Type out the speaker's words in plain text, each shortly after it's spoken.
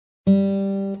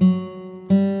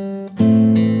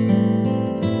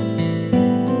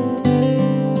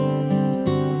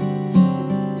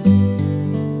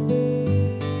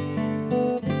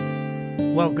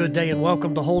good day and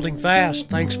welcome to Holding Fast.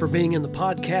 Thanks for being in the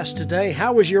podcast today.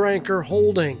 How is your anchor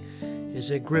holding?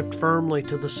 Is it gripped firmly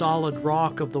to the solid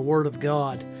rock of the Word of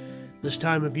God? This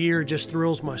time of year just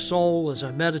thrills my soul as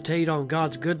I meditate on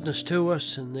God's goodness to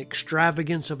us and the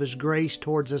extravagance of His grace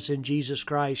towards us in Jesus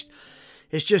Christ.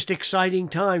 It's just exciting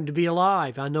time to be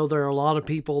alive. I know there are a lot of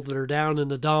people that are down in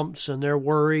the dumps and they're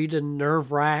worried and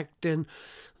nerve-wracked and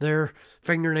their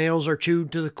fingernails are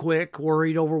chewed to the quick,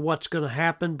 worried over what's going to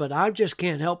happen, but I just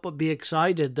can't help but be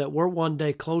excited that we're one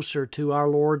day closer to our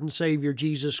Lord and Savior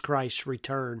Jesus Christ's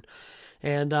return.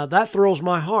 And that thrills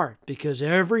my heart because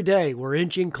every day we're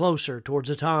inching closer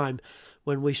towards a time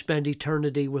when we spend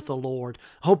eternity with the Lord.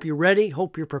 Hope you're ready.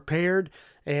 Hope you're prepared.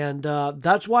 And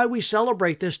that's why we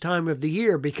celebrate this time of the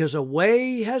year, because a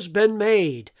way has been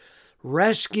made.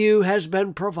 Rescue has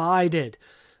been provided.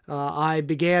 I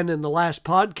began in the last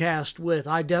podcast with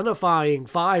identifying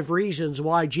 5 reasons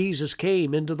why Jesus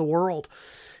came into the world.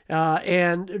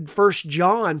 And First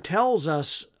John tells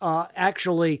us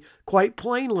actually quite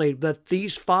plainly that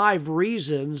these 5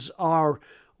 reasons are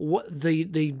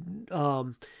the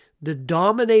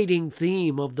dominating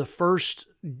theme of the first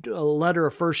letter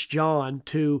of First John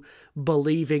to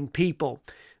believing people.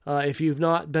 If you've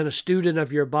not been a student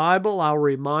of your Bible, I'll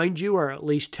remind you, or at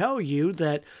least tell you,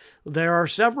 that there are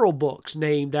several books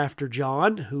named after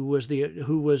John, who was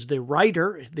the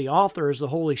writer. The author is the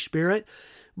Holy Spirit.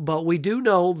 But we do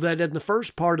know that in the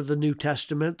first part of the New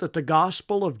Testament, that the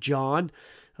Gospel of John,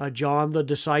 John the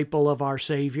disciple of our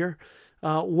Savior,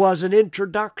 was an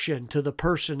introduction to the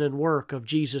person and work of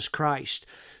Jesus Christ.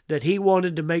 That he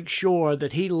wanted to make sure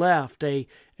that he left a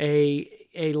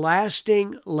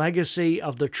lasting legacy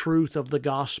of the truth of the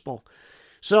gospel.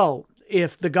 So,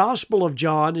 if the Gospel of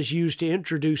John is used to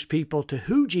introduce people to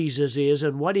who Jesus is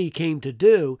and what he came to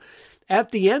do,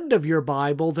 at the end of your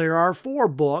Bible there are 4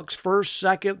 books,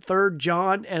 1st, 2nd, 3rd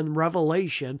John, and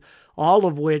Revelation, all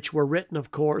of which were written,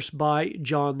 of course, by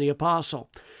John the Apostle.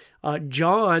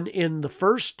 John, in the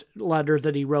first letter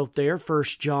that he wrote there, 1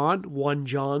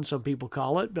 John, some people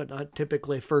call it, but not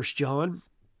typically 1 John.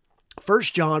 1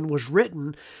 John was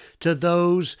written to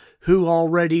those who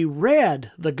already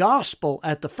read the gospel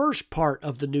at the first part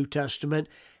of the New Testament,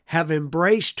 have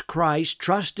embraced Christ,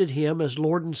 trusted Him as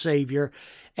Lord and Savior,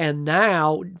 and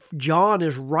now John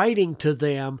is writing to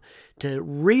them to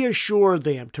reassure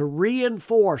them, to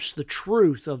reinforce the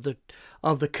truth of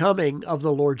the coming of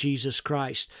the Lord Jesus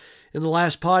Christ. In the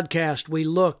last podcast, we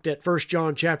looked at 1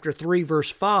 John chapter 3, verse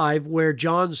 5, where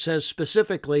John says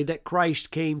specifically that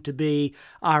Christ came to be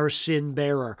our sin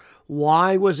bearer.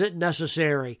 Why was it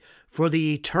necessary for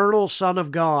the eternal Son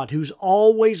of God, who's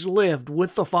always lived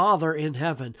with the Father in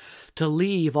heaven, to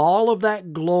leave all of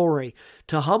that glory,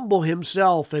 to humble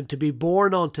himself and to be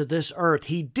born onto this earth?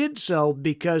 He did so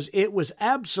because it was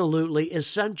absolutely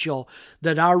essential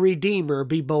that our Redeemer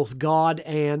be both God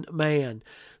and man.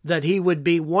 That he would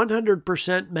be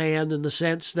 100% man in the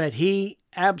sense that he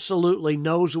absolutely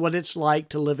knows what it's like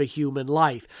to live a human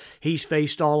life. He's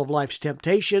faced all of life's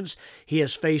temptations. He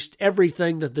has faced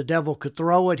everything that the devil could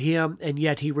throw at him, and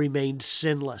yet he remained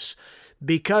sinless.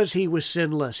 Because he was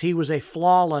sinless, he was a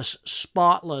flawless,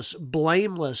 spotless,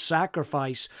 blameless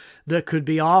sacrifice that could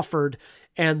be offered,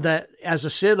 and that as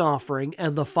a sin offering,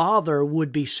 and the Father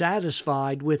would be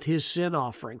satisfied with his sin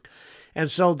offering. And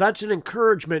so that's an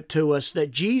encouragement to us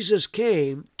that Jesus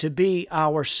came to be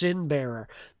our sin bearer.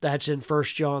 That's in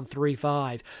 1 John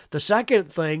 3:5. The second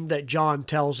thing that John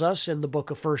tells us in the book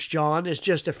of 1 John is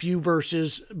just a few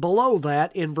verses below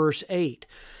that in verse 8.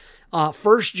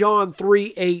 1 John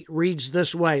 3:8 reads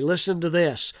this way. Listen to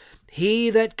this. He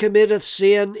that committeth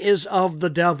sin is of the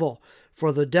devil,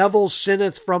 for the devil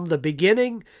sinneth from the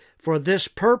beginning. For this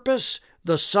purpose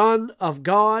the Son of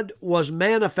God was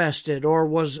manifested, or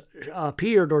was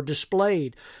appeared or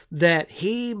displayed, that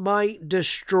he might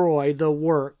destroy the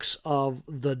works of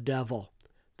the devil.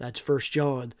 That's 1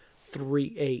 John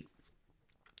 3:8.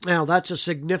 Now, that's a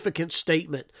significant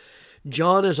statement.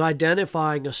 John is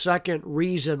identifying a second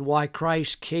reason why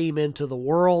Christ came into the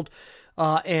world.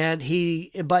 And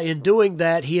in doing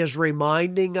that, he is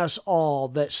reminding us all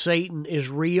that Satan is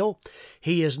real.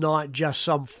 He is not just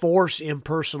some force,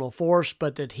 impersonal force,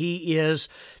 but that he is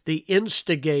the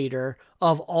instigator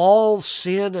of all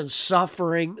sin and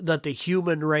suffering that the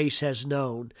human race has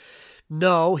known.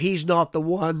 No, he's not the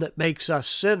one that makes us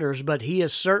sinners, but he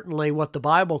is certainly what the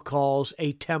Bible calls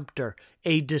a tempter,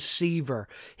 a deceiver.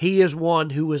 He is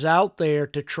one who is out there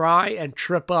to try and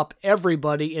trip up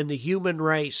everybody in the human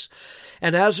race.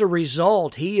 And as a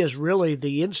result, he is really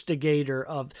the instigator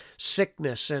of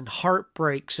sickness and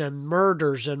heartbreaks and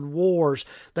murders and wars.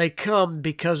 They come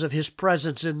because of his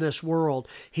presence in this world.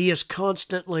 He is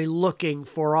constantly looking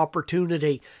for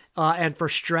opportunity and for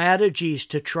strategies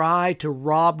to try to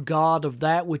rob God of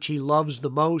that which he loves the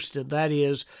most, and that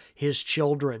is his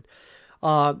children.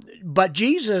 But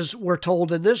Jesus, we're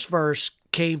told in this verse,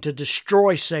 came to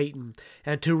destroy Satan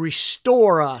and to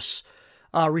restore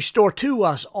to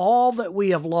us all that we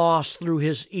have lost through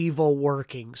his evil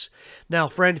workings. Now,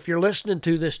 friend, if you're listening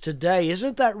to this today,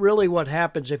 isn't that really what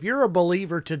happens? If you're a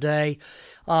believer today,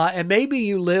 and maybe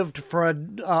you lived for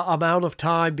an amount of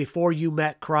time before you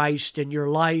met Christ and your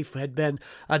life had been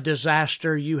a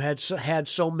disaster, you had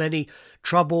so many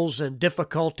troubles and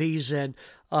difficulties and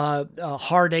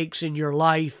heartaches in your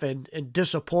life and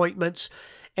disappointments.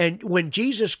 And when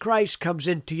Jesus Christ comes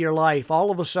into your life,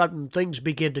 all of a sudden things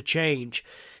begin to change.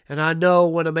 And I know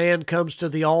when a man comes to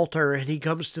the altar and he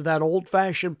comes to that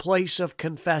old-fashioned place of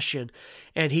confession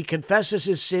and he confesses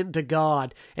his sin to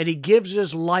God and he gives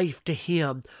his life to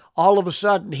him, all of a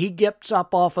sudden he gets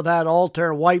up off of that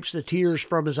altar and wipes the tears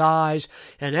from his eyes,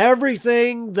 and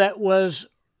everything that was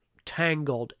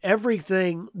tangled,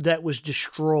 everything that was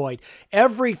destroyed,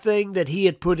 everything that he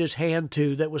had put his hand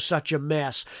to that was such a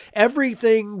mess,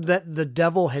 everything that the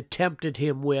devil had tempted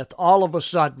him with, all of a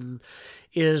sudden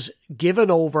is given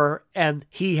over, and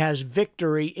he has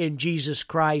victory in Jesus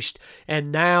Christ, and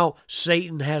now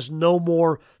Satan has no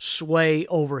more sway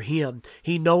over him.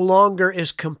 He no longer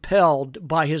is compelled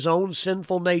by his own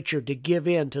sinful nature to give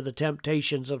in to the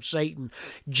temptations of Satan.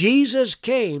 Jesus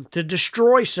came to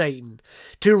destroy Satan,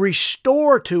 to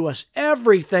restore to us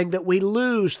everything that we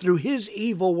lose through his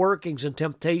evil workings and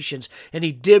temptations, and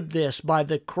he did this by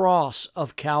the cross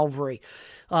of Calvary.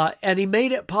 And he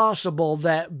made it possible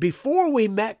that before we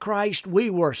met Christ, we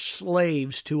were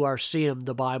slaves to our sin,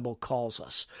 the Bible calls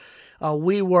us.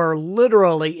 We were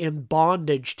literally in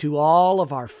bondage to all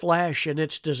of our flesh and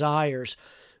its desires.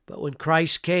 But when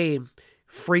Christ came,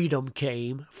 freedom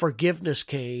came, forgiveness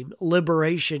came,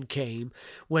 liberation came.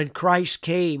 When Christ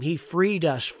came, he freed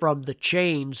us from the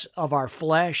chains of our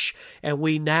flesh, and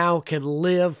we now can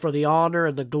live for the honor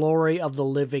and the glory of the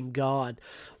living God.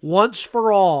 Once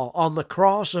for all, on the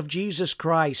cross of Jesus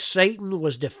Christ, Satan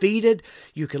was defeated.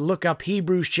 You can look up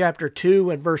Hebrews chapter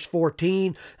 2 and verse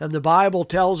 14, and the Bible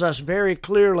tells us very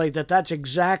clearly that that's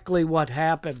exactly what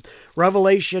happened.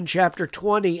 Revelation chapter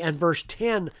 20 and verse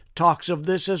 10 talks of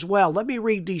this as well. Let me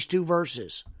read these two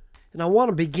verses. And I want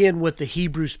to begin with the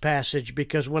Hebrews passage,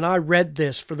 because when I read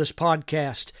this for this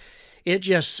podcast,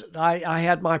 I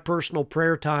had my personal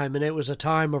prayer time, and it was a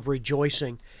time of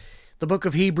rejoicing. The book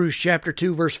of Hebrews chapter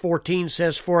 2 verse 14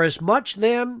 says, "For as much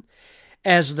then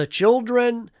as the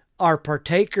children are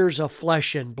partakers of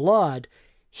flesh and blood,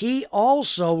 he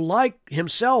also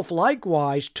himself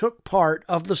likewise took part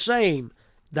of the same."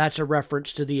 That's a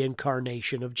reference to the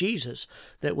incarnation of Jesus,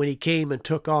 that when he came and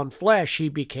took on flesh, he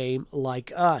became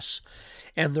like us.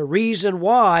 And the reason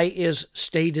why is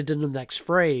stated in the next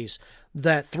phrase,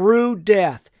 that through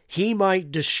death he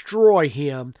might destroy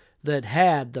him that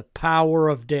had the power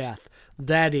of death,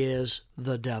 that is,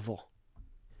 the devil.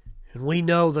 And we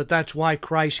know that that's why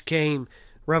Christ came.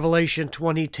 Revelation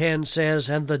 20:10 says,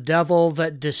 "And the devil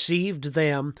that deceived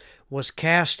them was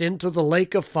cast into the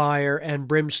lake of fire and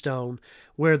brimstone,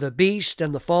 where the beast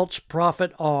and the false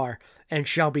prophet are, and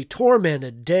shall be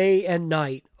tormented day and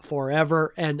night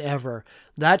forever and ever."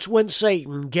 That's when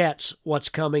Satan gets what's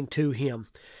coming to him.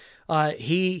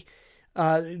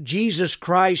 Jesus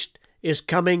Christ is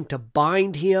coming to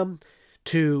bind him,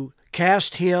 to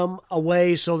cast him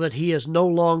away so that he is no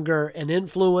longer an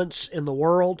influence in the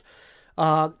world.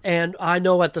 And I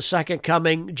know at the second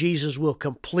coming, Jesus will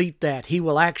complete that. He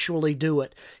will actually do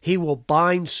it. He will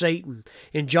bind Satan.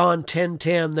 In John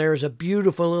 10:10, there's a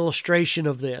beautiful illustration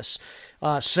of this.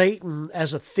 Satan,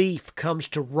 as a thief, comes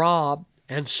to rob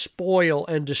and spoil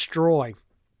and destroy.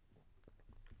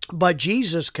 But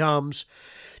Jesus comes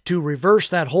to reverse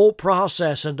that whole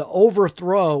process and to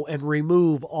overthrow and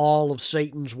remove all of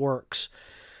Satan's works.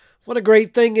 What a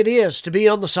great thing it is to be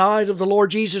on the side of the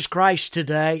Lord Jesus Christ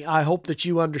today. I hope that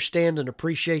you understand and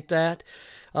appreciate that.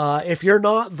 If you're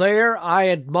not there, I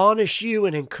admonish you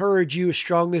and encourage you as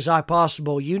strongly as I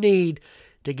possible. You need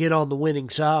to get on the winning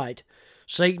side.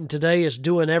 Satan today is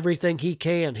doing everything he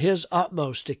can, his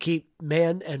utmost, to keep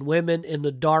men and women in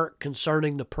the dark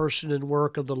concerning the person and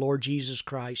work of the Lord Jesus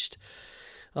Christ.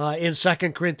 In 2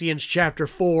 Corinthians chapter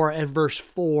 4 and verse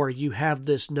 4, you have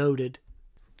this noted.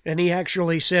 And he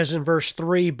actually says in verse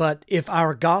 3, "But if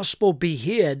our gospel be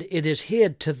hid, it is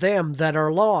hid to them that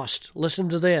are lost." Listen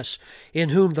to this. "In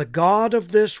whom the God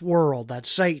of this world," that's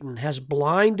Satan, "has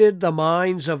blinded the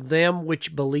minds of them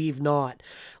which believe not,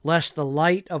 lest the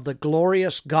light of the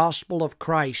glorious gospel of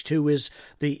Christ, who is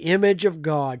the image of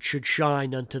God, should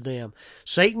shine unto them."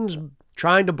 Satan's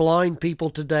trying to blind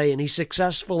people today, and he's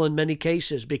successful in many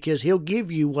cases because he'll give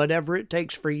you whatever it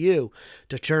takes for you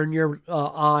to turn your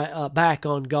back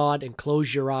on God and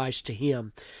close your eyes to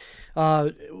Him.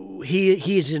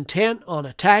 He is intent on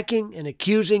attacking and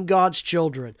accusing God's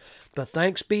children. But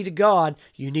thanks be to God,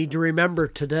 you need to remember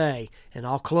today, and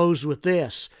I'll close with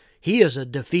this, he is a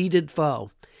defeated foe.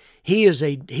 He is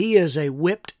a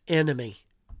whipped enemy.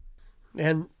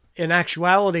 And in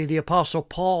actuality, the Apostle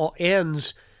Paul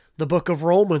ends the book of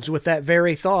Romans with that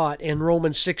very thought. In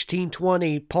Romans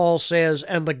 16:20, Paul says,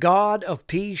 "And the God of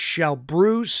peace shall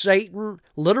bruise Satan,"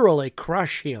 literally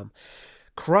crush him,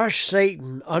 "crush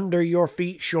Satan under your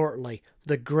feet shortly.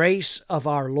 The grace of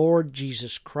our Lord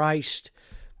Jesus Christ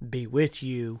be with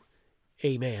you.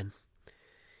 Amen."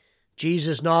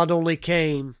 Jesus not only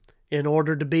came in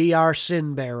order to be our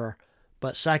sin bearer,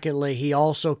 but secondly, He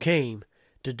also came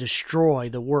to destroy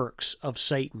the works of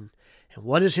Satan. And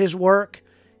what is his work?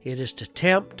 It is to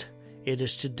tempt, it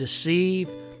is to deceive,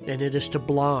 and it is to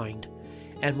blind.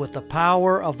 And with the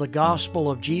power of the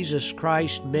gospel of Jesus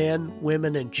Christ, men,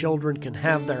 women, and children can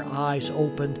have their eyes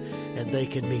opened, and they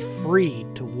can be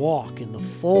freed to walk in the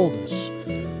fullness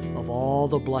of all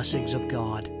the blessings of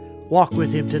God. Walk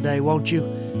with Him today, won't you?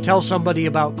 Tell somebody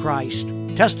about Christ.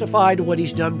 Testify to what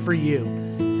He's done for you,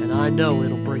 and I know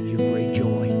it'll bring you